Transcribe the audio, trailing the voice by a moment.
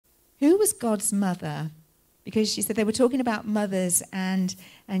who was God's mother? Because she said they were talking about mothers, and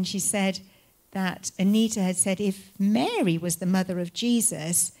she said that Anita had said if Mary was the mother of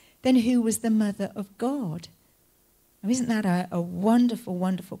Jesus, then who was the mother of God? Now, isn't that a wonderful,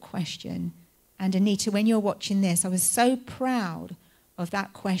 wonderful question? And Anita, when you're watching this, I was so proud of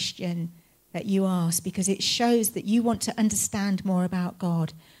that question that you asked, because it shows that you want to understand more about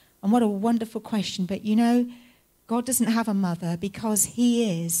God. And what a wonderful question. But you know, God doesn't have a mother because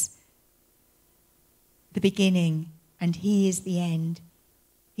he is the beginning and he is the end.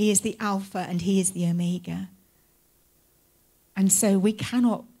 He is the Alpha and he is the Omega. And so we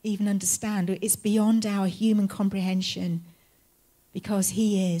cannot even understand. It's beyond our human comprehension because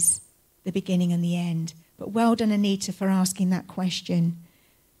he is the beginning and the end. But well done, Anita, for asking that question.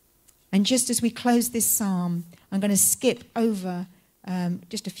 And just as we close this psalm, I'm going to skip over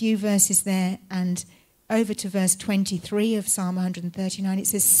just a few verses there and over to verse 23 of Psalm 139. It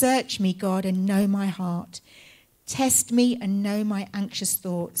says, "Search me, God, and know my heart. Test me and know my anxious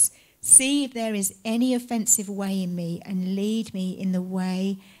thoughts. See if there is any offensive way in me and lead me in the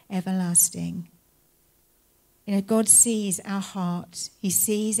way everlasting." You know, God sees our heart. He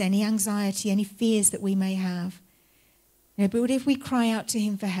sees any anxiety, any fears that we may have. You know, but if we cry out to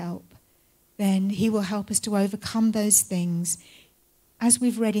him for help, then he will help us to overcome those things. As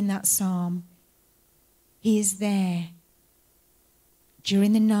we've read in that psalm, he is there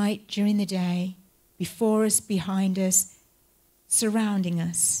during the night, during the day, before us, behind us, surrounding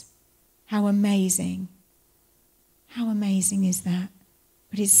us. How amazing. How amazing is that?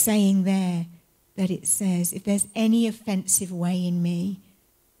 But it's saying there that it says, if there's any offensive way in me,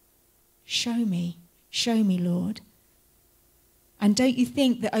 show me, Lord. And don't you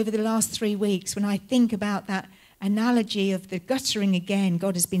think that over the last 3 weeks, when I think about that analogy of the guttering again,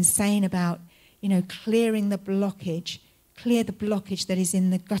 God has been saying about, you know, clearing the blockage, clear the blockage that is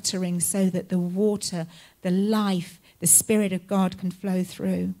in the guttering so that the water, the life, the Spirit of God can flow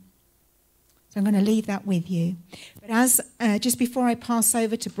through. So I'm going to leave that with you. But as just before I pass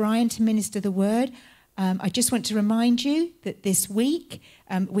over to Brian to minister the word, I just want to remind you that this week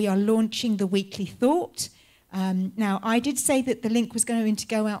we are launching the Weekly Thought. Now, I did say that the link was going to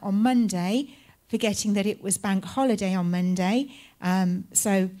go out on Monday, forgetting that it was bank holiday on Monday.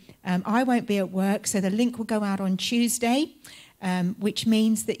 So I won't be at work, so the link will go out on Tuesday, which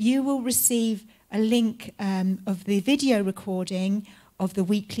means that you will receive a link of the video recording of the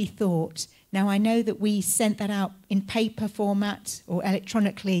Weekly Thought. Now, I know that we sent that out in paper format or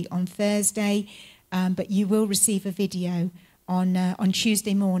electronically on Thursday, but you will receive a video on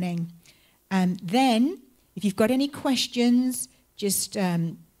Tuesday morning. Then, if you've got any questions, just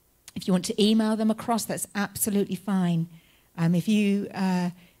if you want to email them across, that's absolutely fine. If you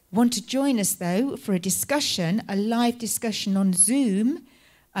want to join us, though, for a discussion, a live discussion on Zoom,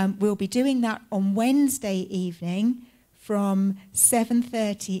 we'll be doing that on Wednesday evening from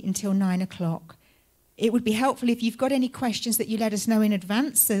 7:30 until 9 o'clock. It would be helpful if you've got any questions that you let us know in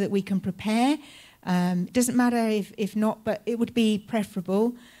advance so that we can prepare. It doesn't matter if not, but it would be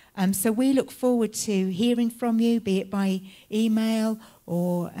preferable. So we look forward to hearing from you, be it by email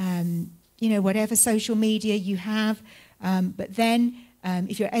or, whatever social media you have. But then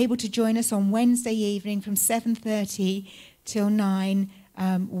if you're able to join us on Wednesday evening from 7:30 till 9,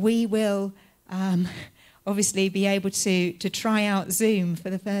 we will obviously be able to try out Zoom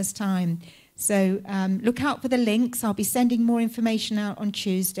for the first time. So look out for the links. I'll be sending more information out on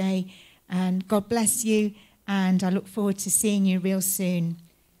Tuesday. And God bless you. And I look forward to seeing you real soon.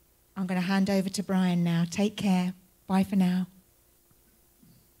 I'm going to hand over to Brian now. Take care. Bye for now.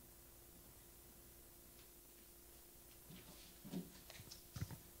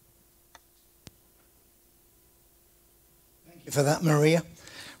 Thank you for that, Maria.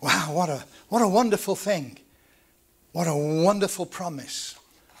 Wow, what a wonderful thing. What a wonderful promise.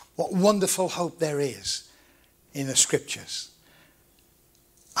 What wonderful hope there is in the Scriptures.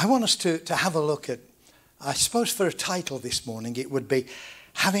 I want us to have a look at, I suppose for a title this morning, it would be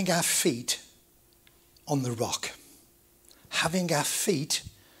Having Our Feet on the Rock. Having Our Feet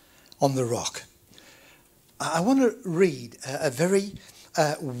on the Rock. I want to read a very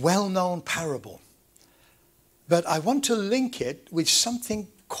well-known parable, but I want to link it with something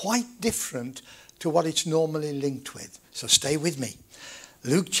quite different to what it's normally linked with. So stay with me.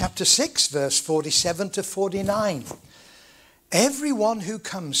 Luke chapter 6, verse 47 to 49. Everyone who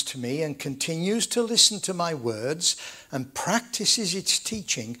comes to me and continues to listen to my words and practices its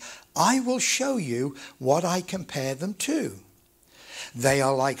teaching, I will show you what I compare them to. They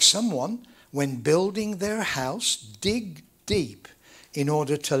are like someone, when building their house, dig deep in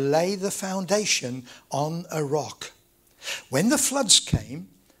order to lay the foundation on a rock. When the floods came,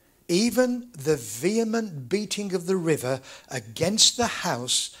 even the vehement beating of the river against the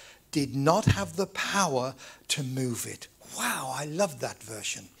house did not have the power to move it. Wow, I love that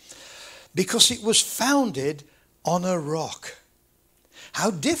version. Because it was founded on a rock.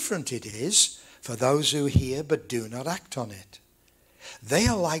 How different it is for those who hear but do not act on it. They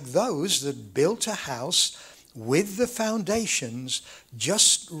are like those that built a house with the foundations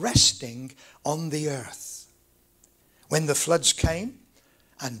just resting on the earth. When the floods came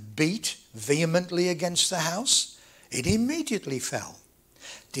and beat vehemently against the house, it immediately fell,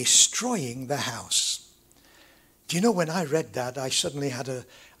 destroying the house. Do you know, when I read that, I suddenly had an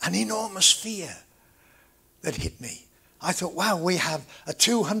enormous fear that hit me. I thought, wow, we have a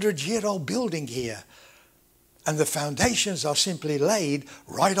 200-year-old building here, and the foundations are simply laid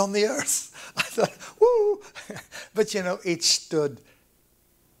right on the earth. I thought, woo! But you know, it stood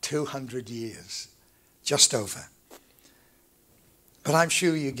 200 years, just over. But I'm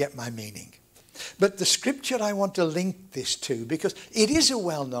sure you get my meaning. But the scripture I want to link this to, because it is a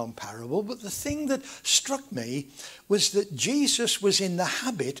well-known parable, but the thing that struck me was that Jesus was in the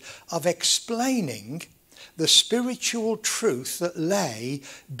habit of explaining the spiritual truth that lay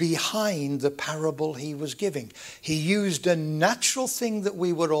behind the parable he was giving. He used a natural thing that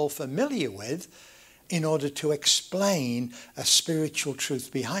we were all familiar with in order to explain a spiritual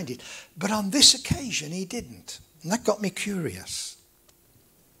truth behind it. But on this occasion he didn't. And that got me curious.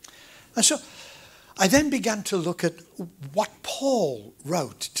 And so I then began to look at what Paul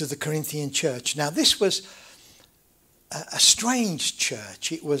wrote to the Corinthian church. Now, this was a strange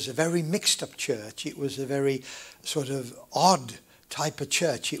church. It was a very mixed up church. It was a very sort of odd type of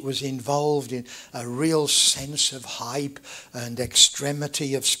church. It was involved in a real sense of hype and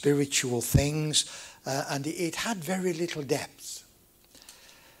extremity of spiritual things. And it had very little depth.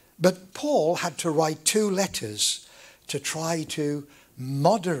 But Paul had to write 2 letters to try to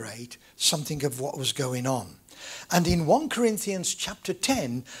moderate something of what was going on. And in 1 Corinthians chapter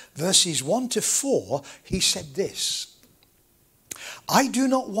 10, verses 1 to 4, he said this: I do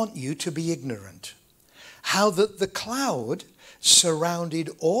not want you to be ignorant, how that the cloud surrounded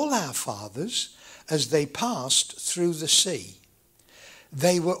all our fathers as they passed through the sea.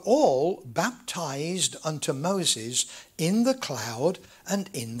 They were all baptized unto Moses in the cloud and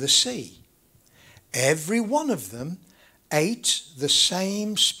in the sea. Every one of them ate the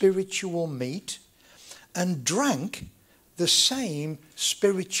same spiritual meat and drank the same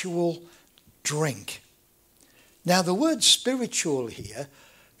spiritual drink. Now, the word spiritual here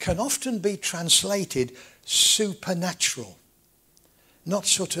can often be translated supernatural. Not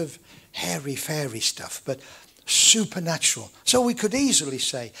sort of hairy-fairy stuff, but supernatural. So we could easily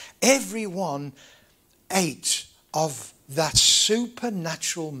say everyone ate of that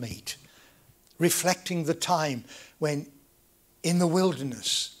supernatural meat, reflecting the time when in the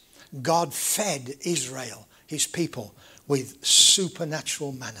wilderness God fed Israel, his people, with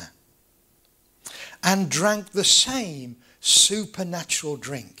supernatural manna, and drank the same supernatural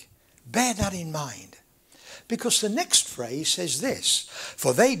drink. Bear that in mind, because the next phrase says this: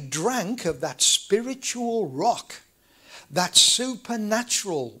 for they drank of that spiritual rock, that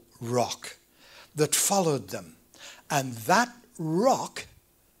supernatural rock that followed them, and that rock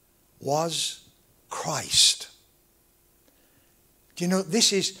was Christ. Do you know,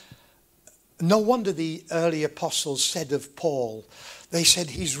 this is no wonder the early apostles said of Paul, they said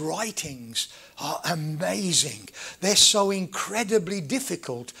his writings are amazing. They're so incredibly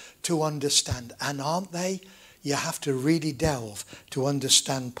difficult to understand. And aren't they? You have to really delve to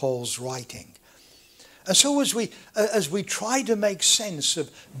understand Paul's writing. And so as we try to make sense of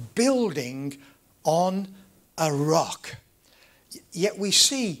building on a rock, yet we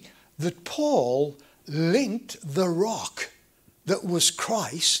see that Paul linked the rock that was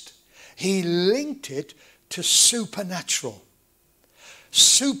Christ, he linked it to supernatural.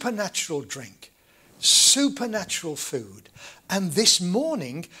 Supernatural drink, supernatural food. And this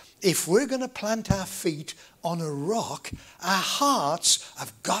morning, if we're going to plant our feet on a rock, our hearts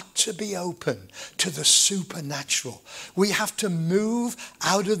have got to be open to the supernatural. We have to move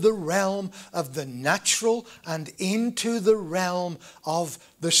out of the realm of the natural and into the realm of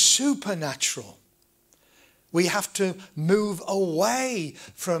the supernatural. We have to move away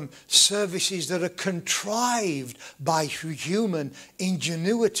from services that are contrived by human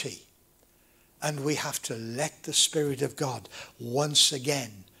ingenuity. And we have to let the Spirit of God once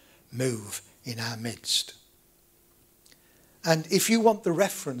again move in our midst. And if you want the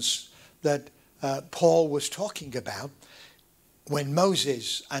reference that Paul was talking about, when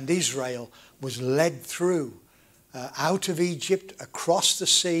Moses and Israel was led through out of Egypt, across the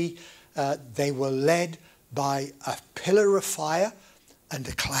sea, they were led by a pillar of fire and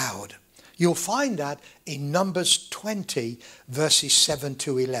a cloud. You'll find that in Numbers 20, verses 7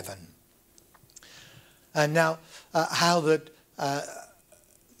 to 11. And now, how that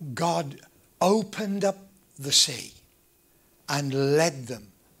God opened up the sea and led them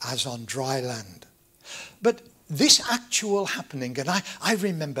as on dry land. But this actual happening, and I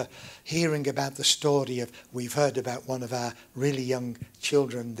remember hearing about the story of, we've heard about one of our really young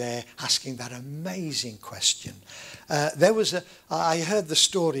children there asking that amazing question. I heard the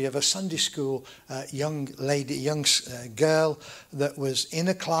story of a Sunday school young girl that was in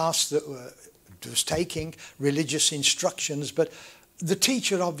a class that was taking religious instructions, but the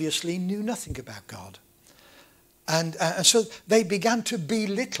teacher obviously knew nothing about God. And so they began to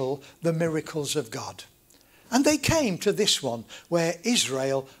belittle the miracles of God. And they came to this one where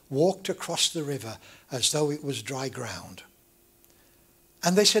Israel walked across the river as though it was dry ground.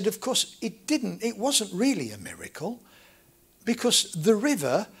 And they said, of course, it wasn't really a miracle because the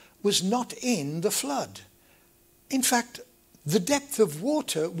river was not in the flood. In fact, the depth of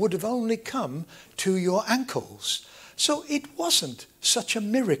water would have only come to your ankles. So it wasn't such a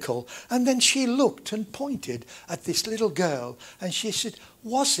miracle. And then she looked and pointed at this little girl and she said,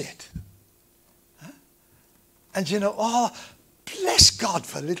 was it? And bless God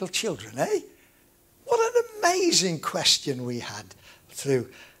for little children, eh? What an amazing question we had through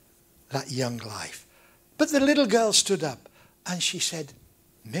that young life. But the little girl stood up and she said,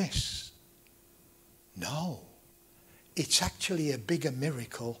 Miss, no, it's actually a bigger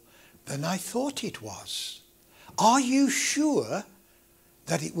miracle than I thought it was. Are you sure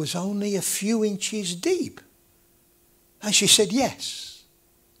that it was only a few inches deep? And she said, yes.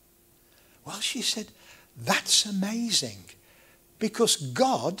 Well, she said, that's amazing because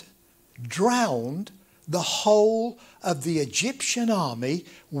God drowned the whole of the Egyptian army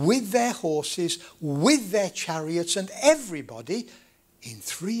with their horses, with their chariots and everybody in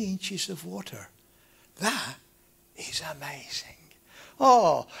 3 inches of water. That is amazing.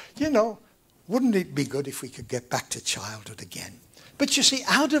 Oh, wouldn't it be good if we could get back to childhood again? But you see,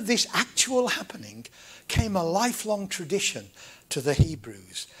 out of this actual happening came a lifelong tradition to the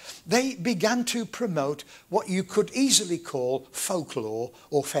Hebrews. They began to promote what you could easily call folklore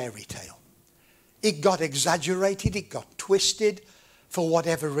or fairy tale. It got exaggerated, it got twisted for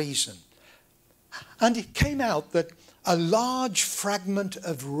whatever reason. And it came out that a large fragment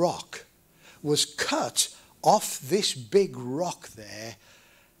of rock was cut off this big rock there,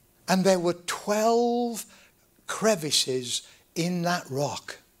 and there were 12 crevices in that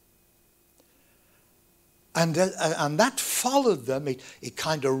rock. And that followed them. It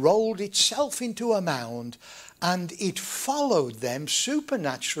kind of rolled itself into a mound, and it followed them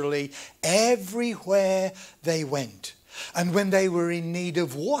supernaturally everywhere they went. And when they were in need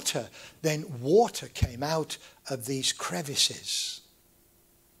of water, then water came out of these crevices.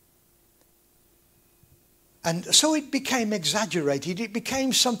 And so it became exaggerated. It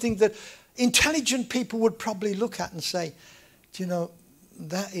became something that intelligent people would probably look at and say,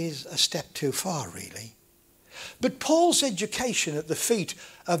 that is a step too far, really. But Paul's education at the feet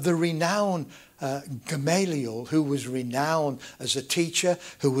of the renowned Gamaliel, who was renowned as a teacher,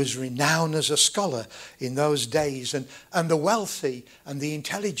 who was renowned as a scholar in those days, and the wealthy and the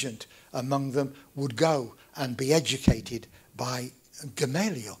intelligent among them would go and be educated by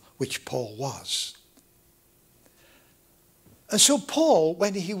Gamaliel, which Paul was. And so Paul,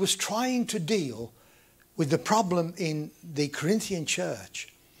 when he was trying to deal with the problem in the Corinthian church,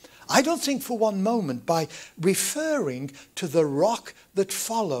 I don't think for one moment, by referring to the rock that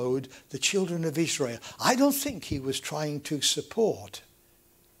followed the children of Israel, I don't think he was trying to support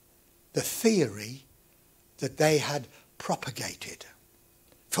the theory that they had propagated.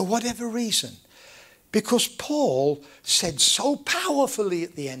 For whatever reason. Because Paul said so powerfully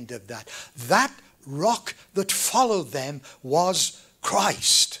at the end of that rock that followed them was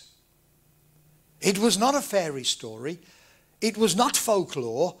Christ. It was not a fairy story. It was not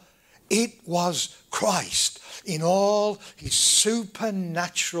folklore. It was Christ in all his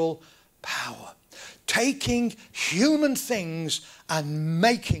supernatural power, taking human things and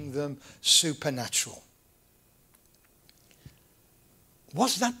making them supernatural.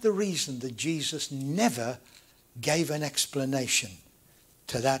 Was that the reason that Jesus never gave an explanation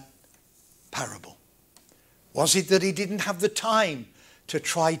to that parable? Was it that he didn't have the time to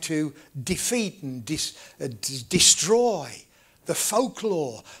try to defeat and destroy the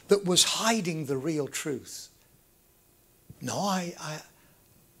folklore that was hiding the real truth? No,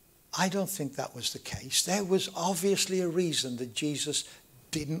 I don't think that was the case. There was obviously a reason that Jesus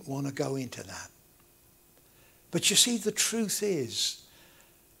didn't want to go into that. But you see, the truth is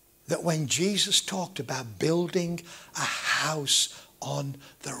that when Jesus talked about building a house on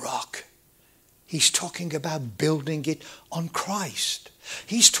the rock. He's talking about building it on Christ.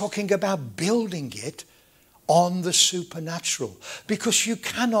 He's talking about building it on the supernatural. Because you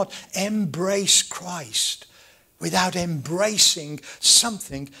cannot embrace Christ without embracing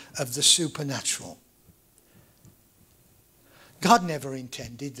something of the supernatural. God never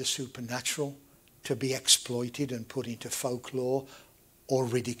intended the supernatural to be exploited and put into folklore or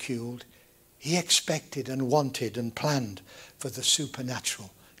ridiculed. He expected and wanted and planned for the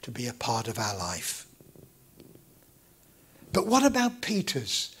supernatural to be a part of our life. But what about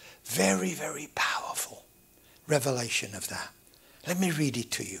Peter's very, very powerful revelation of that? Let me read it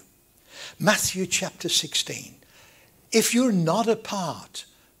to you. Matthew chapter 16. If you're not a part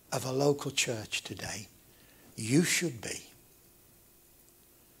of a local church today, you should be.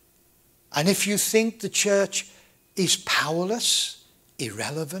 And if you think the church is powerless,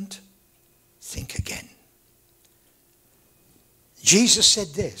 irrelevant, think again. Jesus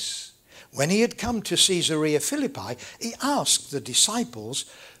said this. When he had come to Caesarea Philippi, he asked the disciples,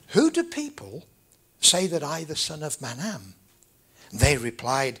 "Who do people say that I, the Son of Man, am?" They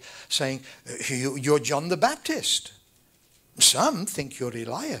replied, saying, "You're John the Baptist. Some think you're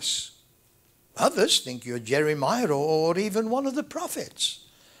Elias. Others think you're Jeremiah or even one of the prophets."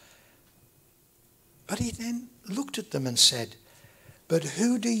 But he then looked at them and said, "But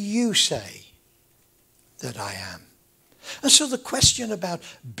who do you say that I am?" And so the question about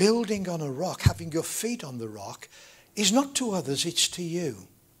building on a rock, having your feet on the rock, is not to others, it's to you.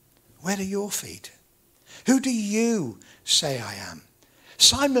 Where are your feet? Who do you say I am?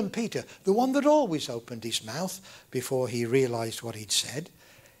 Simon Peter, the one that always opened his mouth before he realized what he'd said,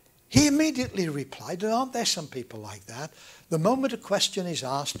 he immediately replied, and aren't there some people like that? The moment a question is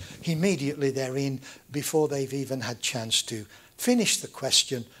asked, immediately they're in before they've even had chance to finish the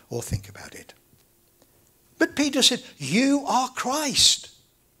question or think about it. But Peter said, "You are Christ,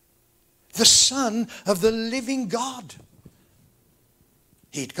 the Son of the living God."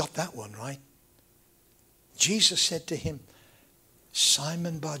 He'd got that one right. Jesus said to him,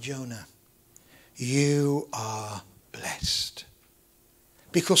 "Simon Bar-Jonah, you are blessed,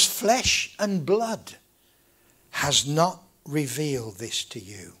 because flesh and blood has not revealed this to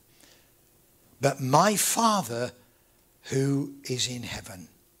you, but my Father who is in heaven.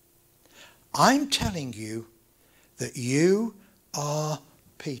 I'm telling you that you are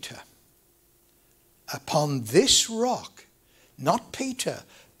Peter. Upon this rock," not Peter.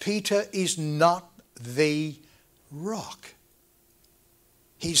 Peter is not the rock.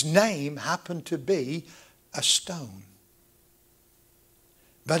 His name happened to be a stone.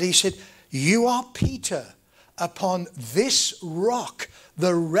 But he said, "You are Peter. Upon this rock,"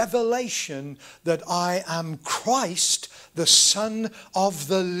 the revelation that I am Christ, the Son of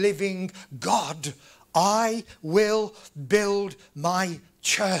the living God, "I will build my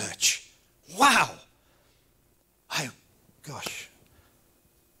church." Wow. Gosh,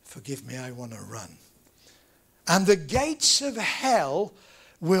 forgive me, I want to run. "And the gates of hell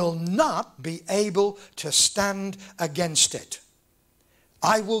will not be able to stand against it.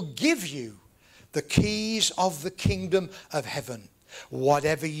 I will give you the keys of the kingdom of heaven.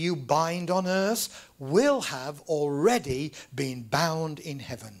 Whatever you bind on earth will have already been bound in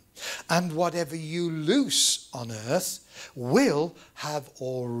heaven. And whatever you loose on earth will have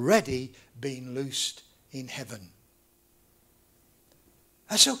already been loosed in heaven."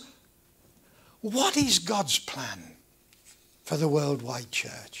 And so, what is God's plan for the worldwide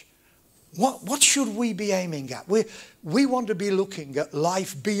church? What should we be aiming at? We want to be looking at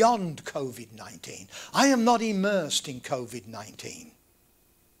life beyond COVID-19. I am not immersed in COVID-19.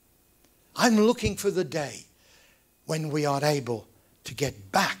 I'm looking for the day when we are able to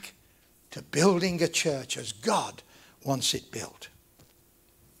get back to building a church as God wants it built.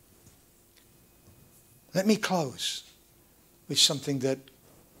 Let me close with something that,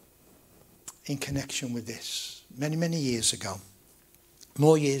 in connection with this, many, many years ago,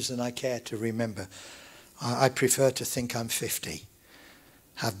 more years than I care to remember. I prefer to think I'm 50.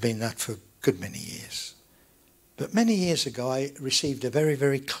 Have been that for a good many years. But many years ago, I received a very,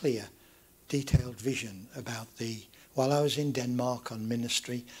 very clear, detailed vision about while I was in Denmark on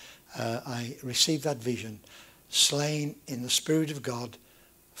ministry, I received that vision, slain in the Spirit of God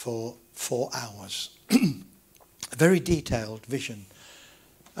for 4 hours. A very detailed vision.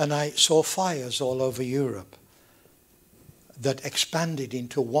 And I saw fires all over Europe that expanded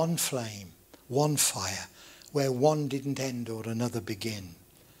into one flame, one fire, where one didn't end or another begin.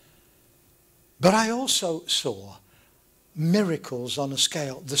 But I also saw miracles on a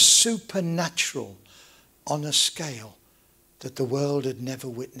scale, the supernatural on a scale that the world had never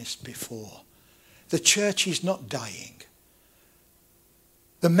witnessed before. The church is not dying.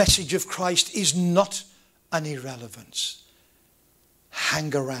 The message of Christ is not an irrelevance.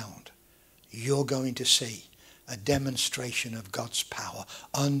 Hang around. You're going to see a demonstration of God's power,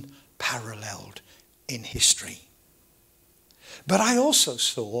 unparalleled in history. But I also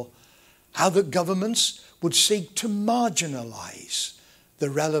saw how the governments would seek to marginalize the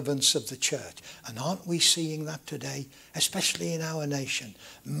relevance of the church. And aren't we seeing that today, especially in our nation?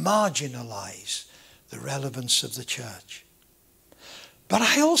 Marginalize the relevance of the church. But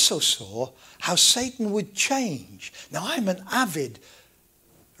I also saw how Satan would change. Now, I'm an avid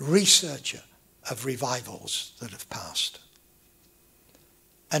researcher of revivals that have passed.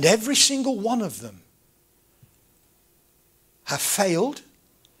 And every single one of them have failed.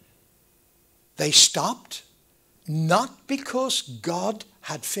 They stopped, not because God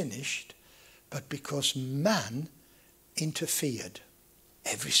had finished, but because man interfered.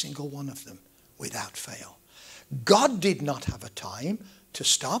 Every single one of them, without fail. God did not have a time to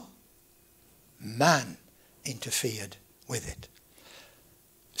stop. Man interfered with it.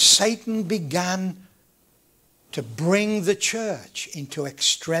 Satan began to bring the church into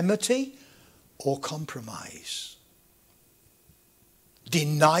extremity or compromise,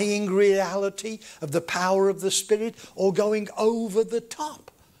 denying reality of the power of the Spirit or going over the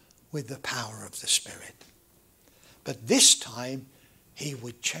top with the power of the Spirit. But this time he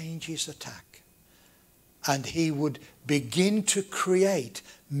would change his attack and he would begin to create,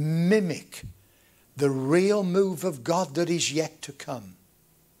 mimic the real move of God that is yet to come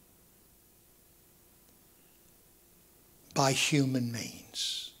by human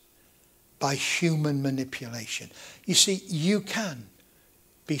means, by human manipulation. You see, you can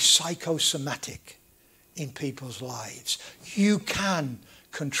be psychosomatic in people's lives. You can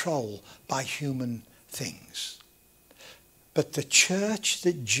control by human things. But the church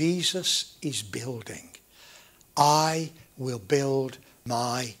that Jesus is building, I will build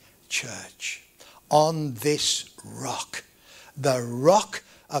my church on this rock, the rock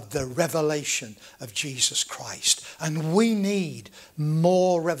of the revelation of Jesus Christ. And we need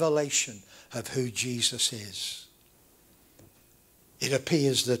more revelation of who Jesus is. It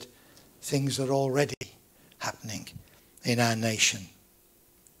appears that things are already happening in our nation.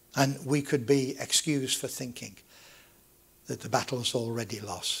 And we could be excused for thinking that the battle's already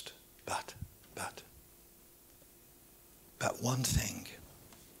lost. But one thing,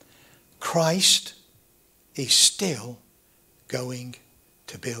 Christ is still going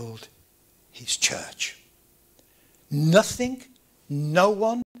to build his church. Nothing, no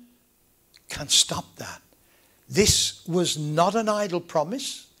one can stop that. This was not an idle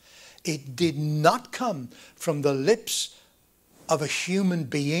promise. It did not come from the lips of a human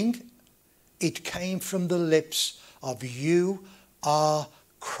being. It came from the lips of "You are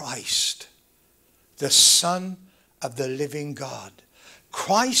Christ, the Son of the living God."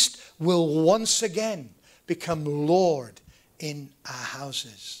 Christ will once again become Lord in our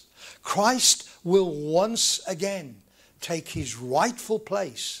houses. Christ will once again take his rightful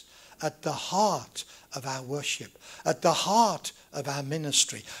place at the heart of our worship, at the heart of our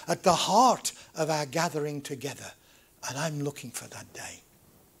ministry, at the heart of our gathering together. And I'm looking for that day.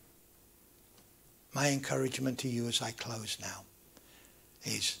 My encouragement to you as I close now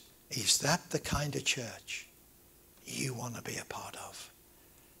is that the kind of church you want to be a part of?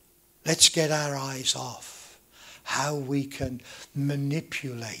 Let's get our eyes off how we can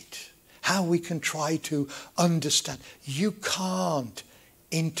manipulate, how we can try to understand. You can't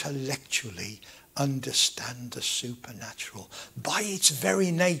intellectually understand the supernatural. By its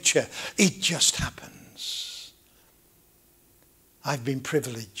very nature, it just happens. I've been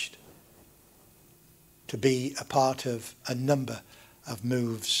privileged to be a part of a number of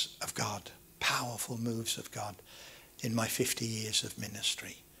moves of God, powerful moves of God in my 50 years of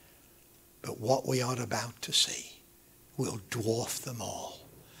ministry. But what we are about to see will dwarf them all.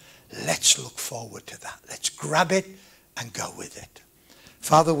 Let's look forward to that. Let's grab it and go with it.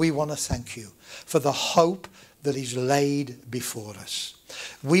 Father, we want to thank you for the hope that is laid before us.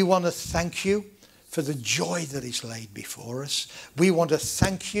 We want to thank you for the joy that is laid before us. We want to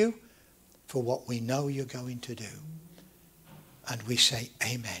thank you for what we know you're going to do. And we say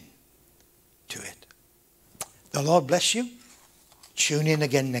amen to it. The Lord bless you. Tune in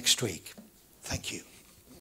again next week. Thank you.